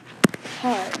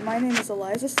My name is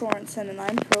Eliza Sorensen, and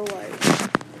I'm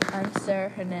pro-life. I'm Sarah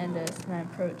Hernandez, and I'm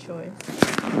pro-choice.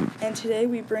 And today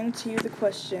we bring to you the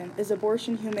question, is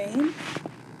abortion humane?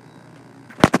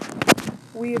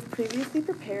 We have previously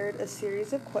prepared a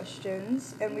series of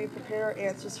questions, and we've prepared our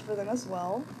answers for them as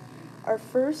well. Our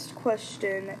first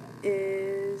question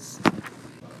is,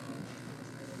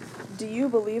 do you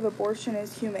believe abortion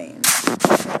is humane?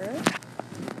 Sarah?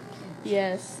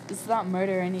 Yes, it's not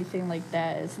murder or anything like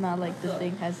that. It's not like the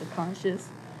thing has a conscience.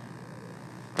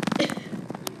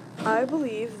 I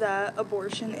believe that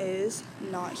abortion is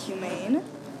not humane.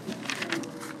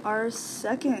 Our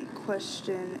second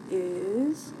question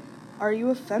is, are you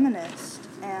a feminist?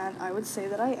 And I would say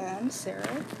that I am.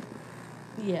 Sarah?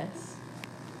 Yes.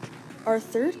 Our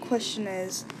third question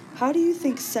is, how do you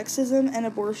think sexism and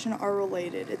abortion are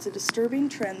related? It's a disturbing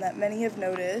trend that many have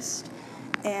noticed,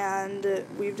 and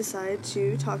we've decided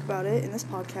to talk about it in this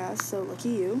podcast, so lucky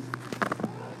you.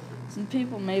 Some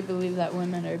people may believe that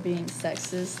women are being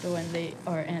sexist when they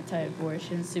are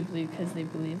anti-abortion simply because they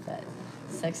believe that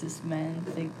sexist men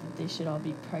think that they should all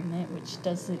be pregnant, which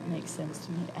doesn't make sense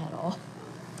to me at all.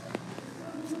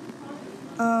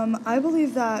 I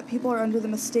believe that people are under the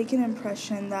mistaken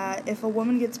impression that if a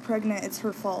woman gets pregnant, it's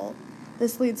her fault.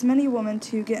 This leads many women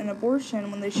to get an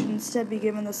abortion when they should instead be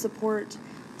given the support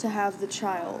to have the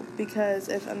child, because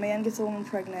if a man gets a woman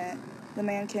pregnant, the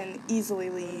man can easily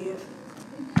leave.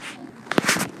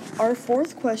 Our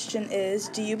fourth question is,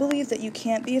 do you believe that you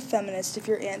can't be a feminist if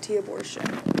you're anti-abortion?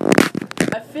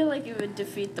 I feel like it would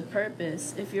defeat the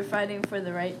purpose. If you're fighting for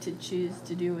the right to choose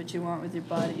to do what you want with your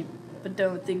body, but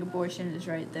don't think abortion is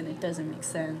right, then it doesn't make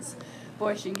sense.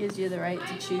 Abortion gives you the right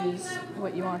to choose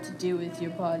what you want to do with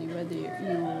your body, whether you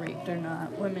were raped or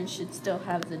not. Women should still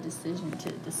have the decision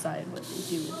to decide what they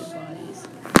do with their bodies.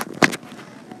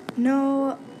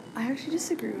 No, I actually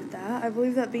disagree with that. I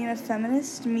believe that being a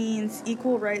feminist means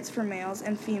equal rights for males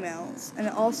and females, and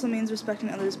it also means respecting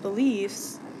others'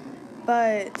 beliefs,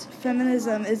 but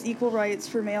feminism is equal rights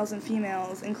for males and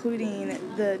females,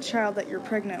 including the child that you're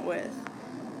pregnant with.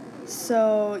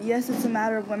 So, yes, it's a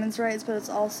matter of women's rights, but it's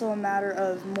also a matter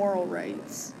of moral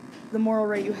rights. The moral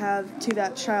right you have to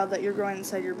that child that you're growing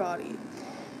inside your body.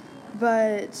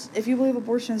 But if you believe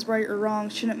abortion is right or wrong,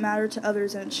 it shouldn't matter to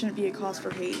others, and it shouldn't be a cause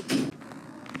for hate.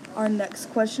 Our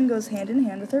next question goes hand in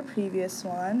hand with our previous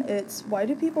one. It's, why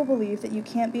do people believe that you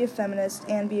can't be a feminist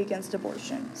and be against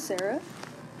abortion? Sarah?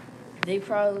 They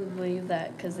probably believe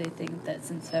that because they think that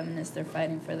since feminists are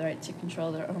fighting for the right to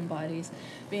control their own bodies,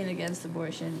 being against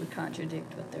abortion would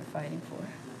contradict what they're fighting for.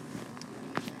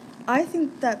 I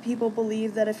think that people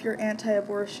believe that if you're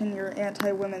anti-abortion, you're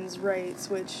anti-women's rights,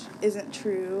 which isn't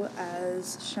true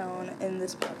as shown in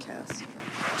this podcast.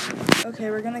 Okay,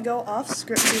 we're going to go off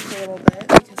script for a little bit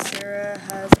because Sarah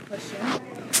has a question.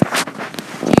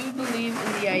 Do you believe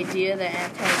in the idea that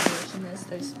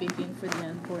anti-abortionists are speaking for the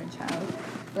unborn child?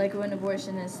 Like when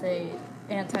anti-abortionists say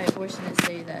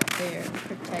that they're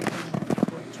protecting the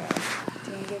unborn child.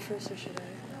 Do you want to go first or should I?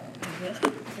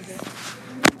 Okay.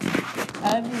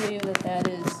 I believe that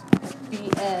is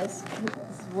BS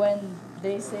when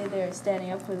they say they're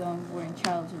standing up for the unborn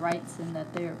child's rights and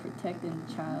that they are protecting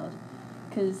the child.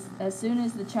 Because as soon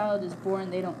as the child is born,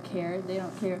 they don't care. They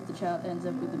don't care if the child ends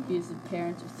up with abusive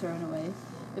parents or thrown away.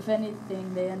 If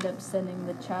anything, they end up sending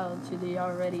the child to the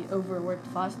already overworked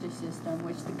foster system,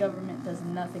 which the government does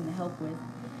nothing to help with.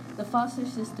 The foster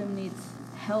system needs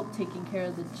help taking care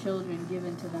of the children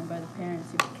given to them by the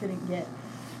parents who couldn't get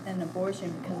an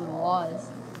abortion because of the laws.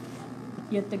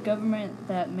 Yet the government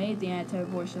that made the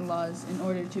anti-abortion laws in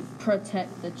order to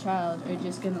protect the child are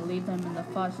just going to leave them in the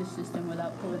foster system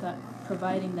without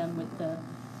providing them with the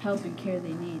help and care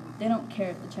they need. They don't care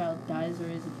if the child dies or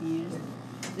is abused.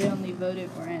 They only voted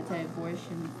for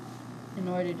anti-abortion in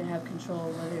order to have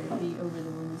control whether it be over the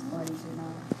women's bodies or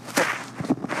not.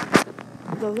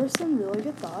 Those are some really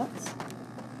good thoughts.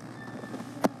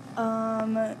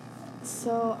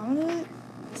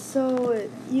 So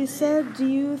you said, do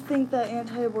you think that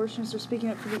anti-abortionists are speaking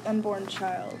up for the unborn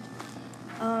child?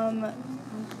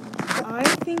 I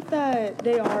think that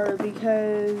they are,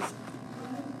 because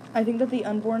I think that the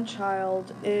unborn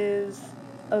child is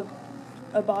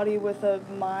a body with a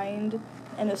mind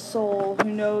and a soul who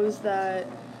knows that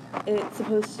it's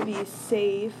supposed to be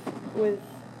safe with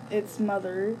its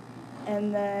mother,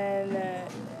 and then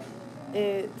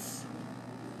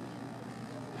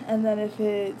if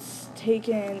it's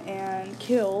taken and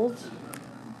killed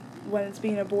when it's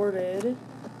being aborted,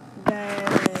 then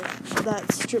that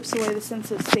strips away the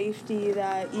sense of safety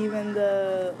that even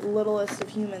the littlest of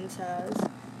humans has.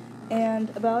 And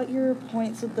about your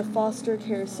points with the foster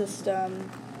care system,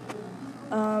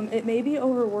 It may be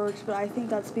overworked, but I think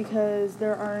that's because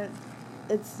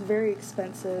it's very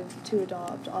expensive to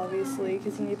adopt, obviously,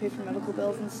 because you need to pay for medical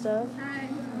bills and stuff.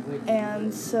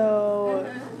 And so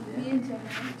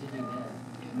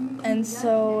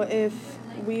if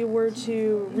we were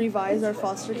to revise our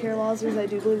foster care laws, because I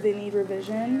do believe they need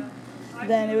revision,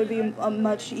 then it would be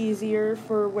much easier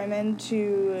for women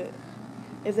to,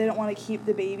 if they don't want to keep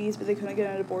the babies but they couldn't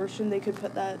get an abortion, they could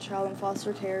put that child in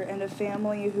foster care, and a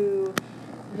family who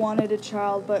wanted a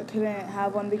child but couldn't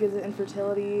have one because of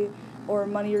infertility or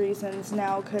money reasons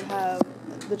now could have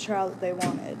the child that they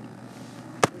wanted.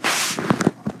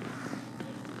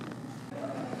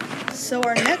 So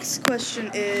our next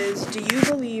question is, do you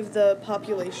believe the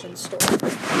population story?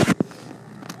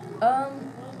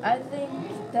 I think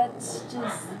that's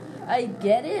just, I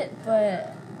get it,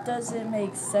 but doesn't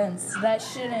make sense. That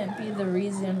shouldn't be the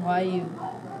reason why you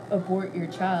abort your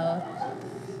child.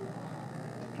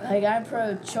 Like, I'm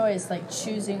pro-choice, like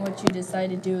choosing what you decide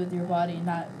to do with your body,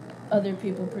 not other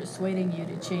people persuading you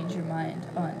to change your mind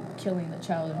on killing the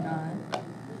child or not.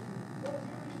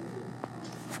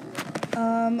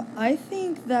 I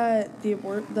think that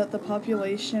the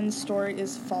population story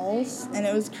is false, and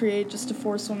it was created just to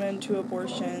force women into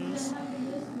abortions.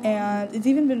 And it's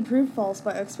even been proved false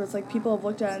by experts. Like, people have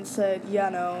looked at it and said, yeah,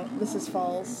 no, this is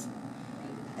false.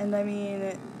 And I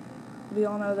mean, we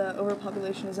all know that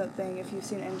overpopulation is that thing. If you've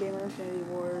seen Endgame or Infinity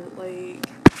War, like,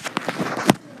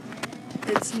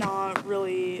 it's not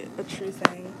really a true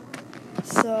thing.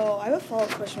 So I have a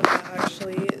follow-up question with that,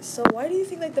 actually. So why do you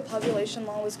think, like, the population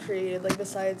law was created, like,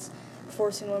 besides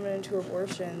forcing women into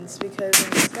abortions? Because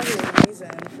there's got to be a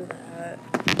reason for that.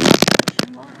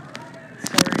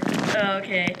 Sorry. Oh,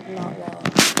 okay. Not law.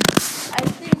 I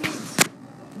think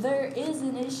there is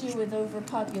an issue with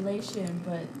overpopulation,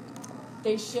 but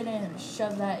they shouldn't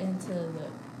shove that into the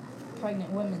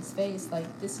pregnant woman's face. Like,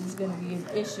 this is going to be an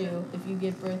issue if you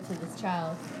give birth to this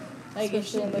child. Like, it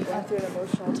shouldn't be going through an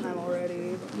emotional time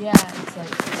already. Yeah, it's like,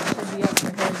 it should be up to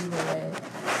her either way.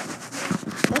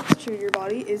 That's true. Your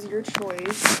body is your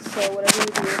choice, so whatever you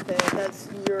do with it, that's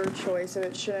your choice, and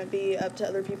it shouldn't be up to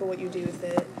other people what you do with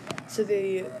it. So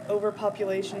the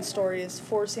overpopulation story is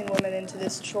forcing women into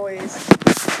this choice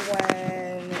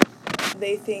when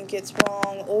they think it's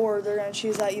wrong, or they're going to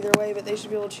choose that either way, but they should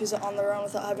be able to choose it on their own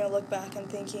without having to look back and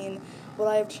thinking, would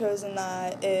I have chosen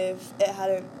that if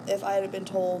I hadn't been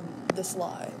told this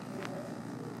lie?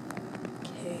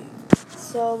 Okay.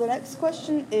 So the next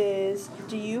question is,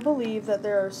 do you believe that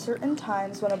there are certain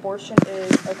times when abortion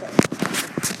is okay?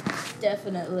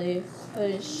 Definitely, but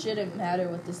it shouldn't matter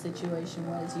what the situation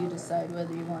was. You decide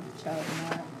whether you want the child or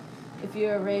not. If you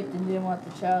were raped and didn't want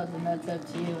the child, then that's up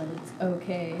to you, and it's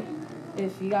okay.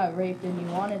 If you got raped and you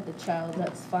wanted the child,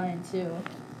 that's fine too.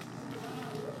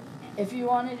 If you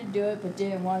wanted to do it but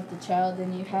didn't want the child,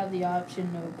 then you have the option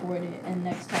to abort it, and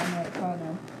next time wear a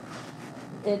condom.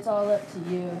 It's all up to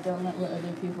you. Don't let what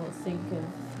other people think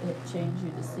of it change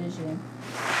your decision.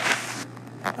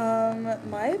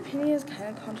 My opinion is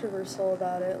kind of controversial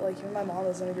about it. Like, even my mom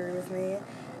doesn't agree with me.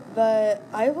 But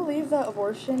I believe that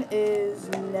abortion is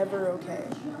never okay.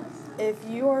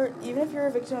 Even if you're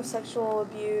a victim of sexual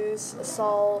abuse,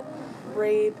 assault,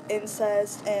 rape,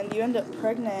 incest, and you end up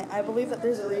pregnant, I believe that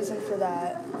there's a reason for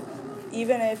that.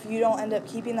 Even if you don't end up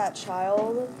keeping that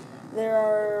child, there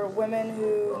are women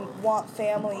who want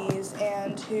families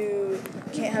and who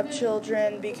can't have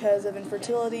children because of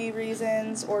infertility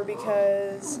reasons or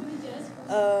because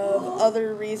of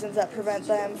other reasons that prevent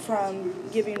them from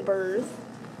giving birth.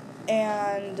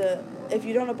 And if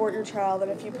you don't abort your child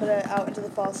and if you put it out into the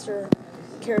foster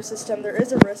care system, there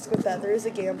is a risk with that. There is a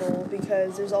gamble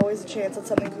because there's always a chance that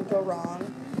something could go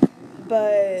wrong.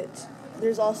 But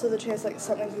there's also the chance that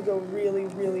something could go really,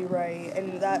 really right,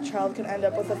 and that child can end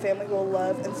up with a family who will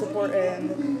love and support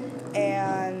him,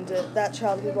 and that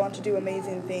child could go on to do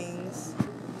amazing things.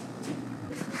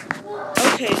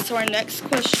 Okay, so our next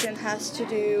question has to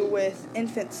do with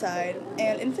infanticide,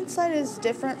 and infanticide is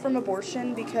different from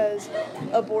abortion because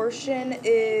abortion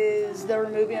is the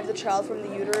removing of the child from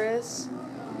the uterus,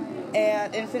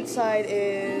 and infanticide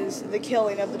is the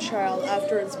killing of the child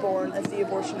after it's born if the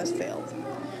abortion has failed.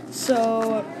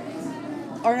 So,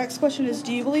 our next question is,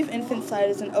 do you believe infanticide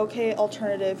is an okay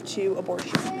alternative to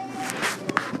abortion?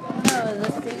 No,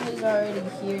 the thing is already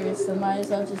here, so might as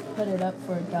well just put it up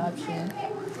for adoption.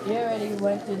 You already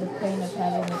went through the pain of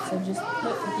having it, so just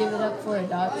give it up for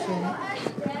adoption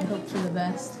and hope for the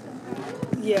best.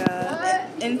 Yeah,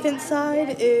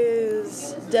 infanticide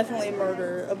is definitely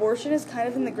murder. Abortion is kind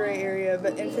of in the gray area,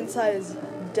 but infanticide is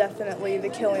definitely the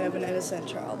killing of an innocent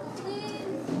child.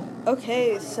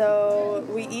 Okay, so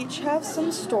we each have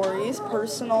some stories,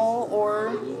 personal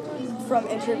or from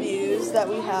interviews that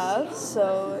we have.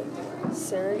 So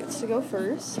Sarah gets to go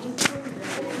first.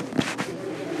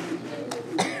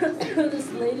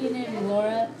 This lady named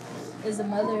Laura is a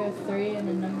mother of 3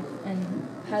 and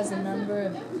has a number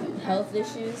of health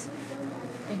issues,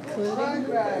 including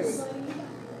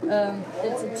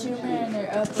it's a tumor in her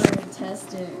upper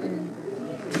intestine and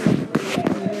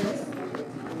uterus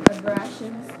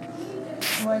abrasions.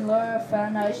 When Laura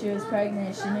found out she was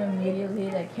pregnant, she knew immediately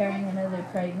that carrying another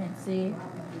pregnancy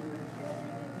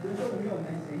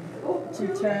to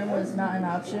term was not an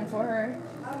option for her.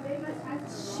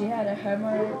 She had a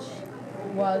hemorrhage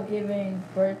while giving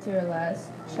birth to her last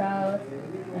child,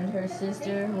 and her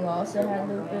sister, who also had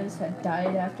lupus, had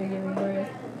died after giving birth.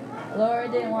 Laura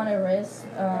didn't want to risk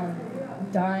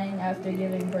dying after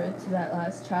giving birth to that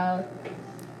last child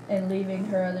and leaving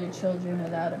her other children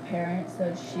without a parent,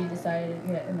 so she decided to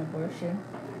get an abortion.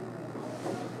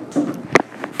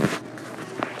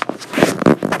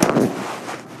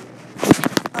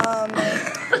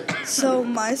 So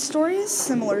my story is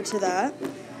similar to that.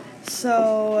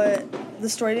 So the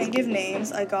story didn't give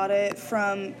names. I got it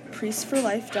from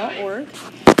priestforlife.org.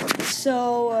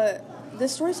 So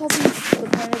this story tells me the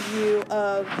point of view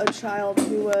of a child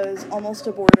who was almost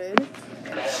aborted.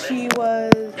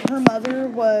 Her mother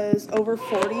was over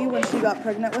 40 when she got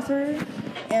pregnant with her,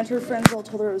 and her friends all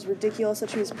told her it was ridiculous that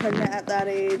she was pregnant at that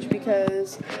age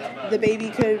because the baby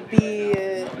could be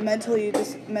mentally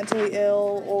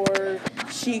ill, or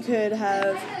she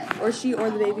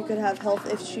or the baby could have health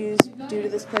issues due to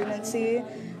this pregnancy.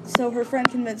 So her friend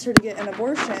convinced her to get an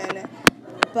abortion,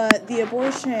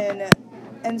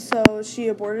 and so she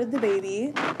aborted the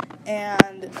baby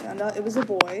and found out it was a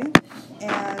boy,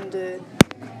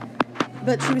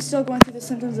 but she was still going through the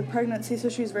symptoms of pregnancy, so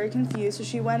she was very confused. So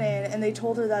she went in, and they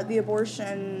told her that the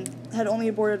abortion had only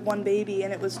aborted one baby,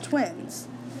 and it was twins.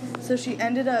 So she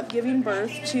ended up giving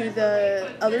birth to the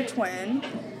other twin,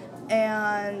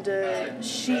 and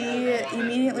she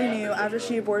immediately knew after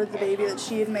she aborted the baby that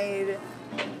she had made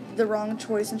the wrong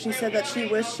choice, and she said that she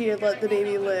wished she had let the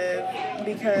baby live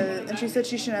and she said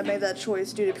she shouldn't have made that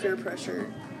choice due to peer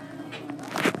pressure.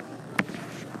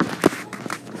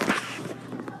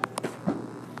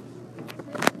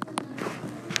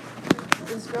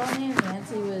 This girl named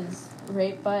Nancy was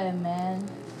raped by a man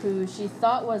who she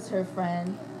thought was her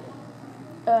friend.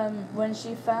 When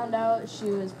she found out she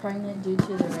was pregnant due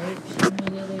to the rape, she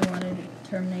immediately wanted to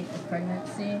terminate the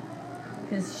pregnancy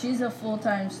because she's a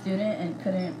full-time student and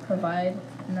couldn't provide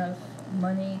enough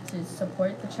money to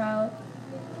support the child.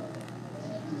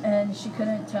 And she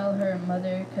couldn't tell her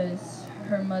mother because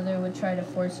her mother would try to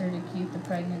force her to keep the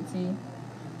pregnancy.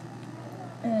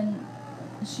 And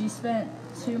she spent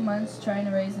 2 months trying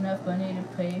to raise enough money to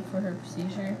pay for her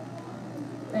procedure.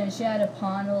 And she had to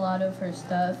pawn a lot of her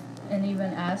stuff and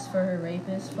even ask for her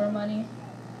rapist for money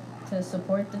to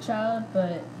support the child,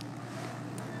 but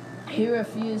he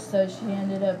refused, so she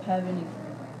ended up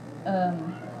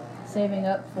saving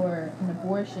up for an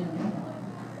abortion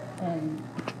and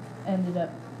ended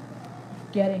up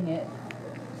getting it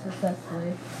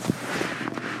successfully.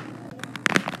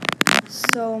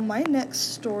 So my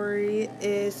next story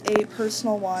is a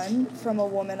personal one from a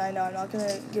woman I know. I'm not going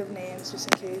to give names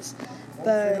just in case,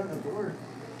 but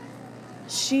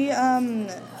she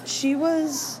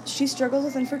struggles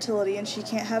with infertility and she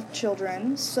can't have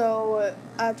children. So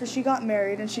after she got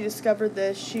married and she discovered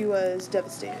this, she was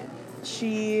devastated.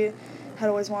 She had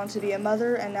always wanted to be a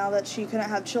mother, and now that she couldn't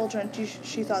have children,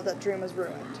 she thought that dream was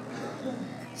ruined.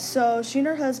 So she and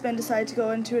her husband decided to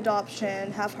go into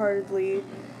adoption half-heartedly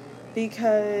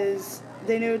because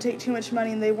they knew it would take too much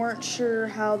money, and they weren't sure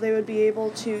how they would be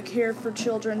able to care for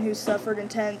children who suffered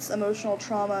intense emotional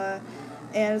trauma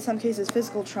and in some cases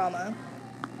physical trauma.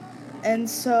 And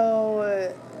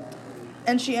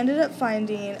she ended up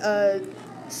finding a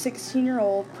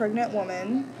 16-year-old pregnant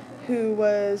woman who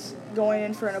was going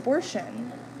in for an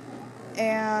abortion.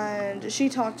 And she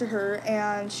talked to her,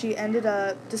 and she ended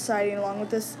up deciding, along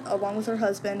with her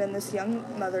husband and this young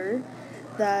mother,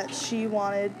 that she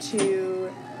wanted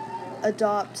to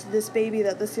adopt this baby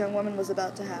that this young woman was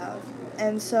about to have.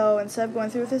 And so instead of going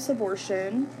through with this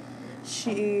abortion,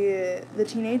 the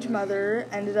teenage mother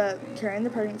ended up carrying the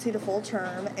pregnancy to full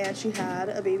term, and she had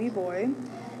a baby boy.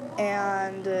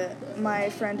 And my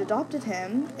friend adopted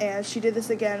him, and she did this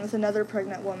again with another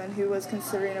pregnant woman who was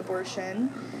considering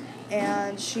abortion,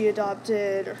 and she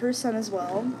adopted her son as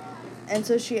well. And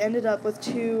so she ended up with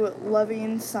 2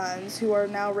 loving sons who are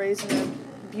now raised in a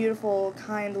beautiful,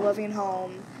 kind, loving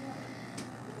home,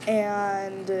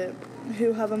 and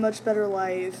who have a much better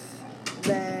life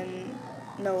than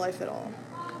no life at all.